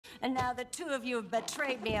And now the two of you have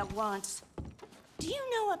betrayed me at once. Do you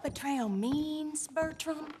know what betrayal means,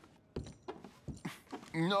 Bertram?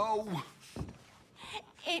 No.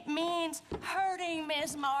 It means hurting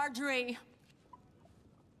Miss Marjorie.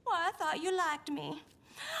 Well, I thought you liked me.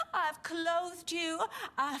 I've clothed you.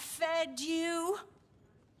 I've fed you.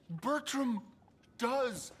 Bertram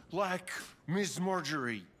does like Miss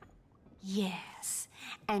Marjorie. Yes,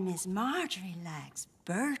 and Miss Marjorie likes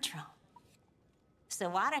Bertram. So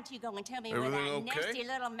why don't you go and tell me where that Everything okay? nasty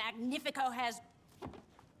little Magnifico has...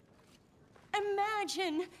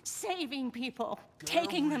 Imagine saving people,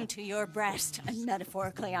 taking them to your breast, and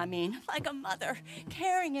metaphorically, I mean, like a mother,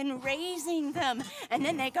 caring and raising them, and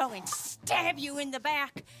then they go and stab you in the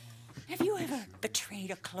back. Have you ever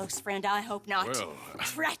betrayed a close friend? I hope not. Well...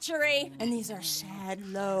 Treachery. And these are sad,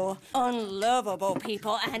 low, unlovable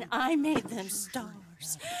people, and I made them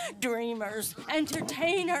stars, dreamers,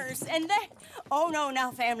 entertainers, and they... Oh, no,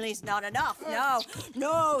 now family's not enough.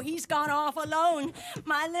 No, he's gone off alone.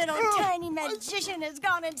 My little tiny magician has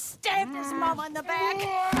gone and stabbed his mama in the back.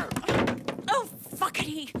 Oh,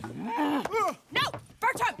 fuckity. No,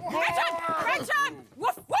 Bertram! Bertram!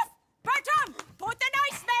 Woof, woof! Bertram! Put the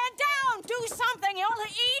nice man down! Do something! You'll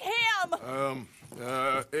eat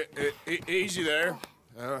him! Easy there.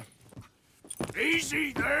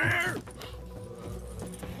 Easy there!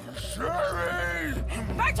 Sherry!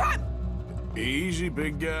 Bertram! Easy,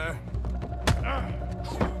 big guy.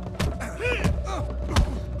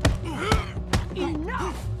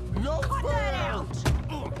 Enough! No Cut that out!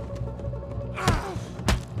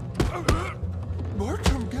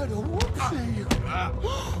 Bertram, get a whoopsie.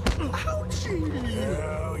 Ouchie!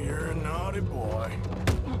 Oh, you're a naughty boy.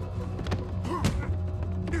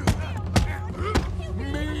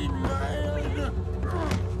 Mean man!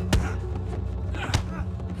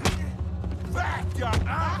 That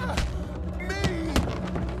guy! Me!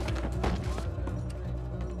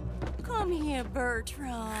 Come here,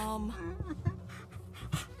 Bertram.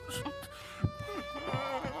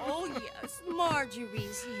 Oh, yes,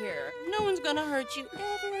 Marjorie's here. No one's gonna hurt you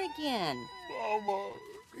ever again. Mama,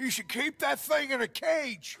 you should keep that thing in a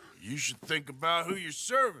cage. You should think about who you're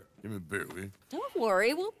serving. Give me a beer, will you? Don't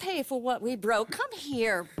worry, we'll pay for what we broke. Come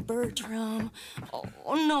here, Bertram. Oh,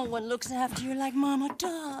 no one looks after you like Mama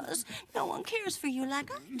does. No one cares for you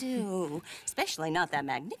like I do. Especially not that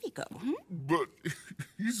Magnifico. But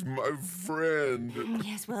he's my friend.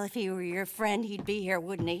 Yes, well, if he were your friend, he'd be here,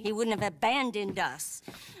 wouldn't he? He wouldn't have abandoned us.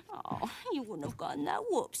 Oh, you wouldn't have gotten that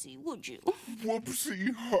whoopsie, would you?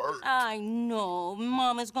 Whoopsie heart. I know.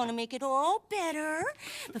 Mama's gonna make it all better.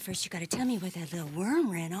 But first, you gotta tell me where that little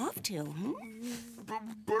worm ran off to,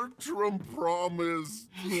 Bertram promised.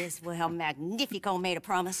 Yes, well, Magnifico made a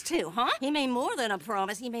promise, too, huh? He made more than a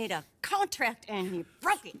promise. He made a contract, and he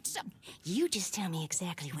broke it. So, you just tell me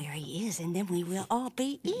exactly where he is, and then we will all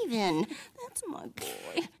be even. That's my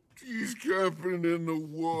boy. He's camping in the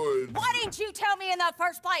woods. Why didn't you tell me in the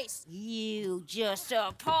first place? You just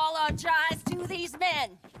apologize to these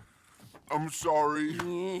men. I'm sorry.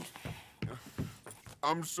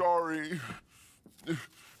 I'm sorry.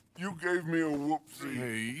 You gave me a whoopsie.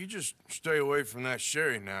 Hey, you just stay away from that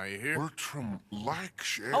Sherry now, you hear? Bertram likes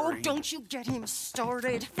Sherry. Oh, don't you get him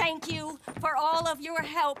started. Thank you for all of your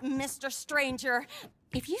help, Mr. Stranger.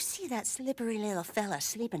 If you see that slippery little fella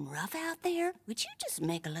sleeping rough out there, would you just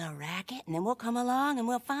make a little racket and then we'll come along and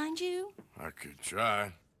we'll find you? I could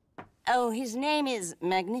try. Oh, his name is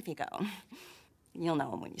Magnifico. You'll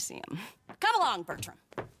know him when you see him. Come along, Bertram.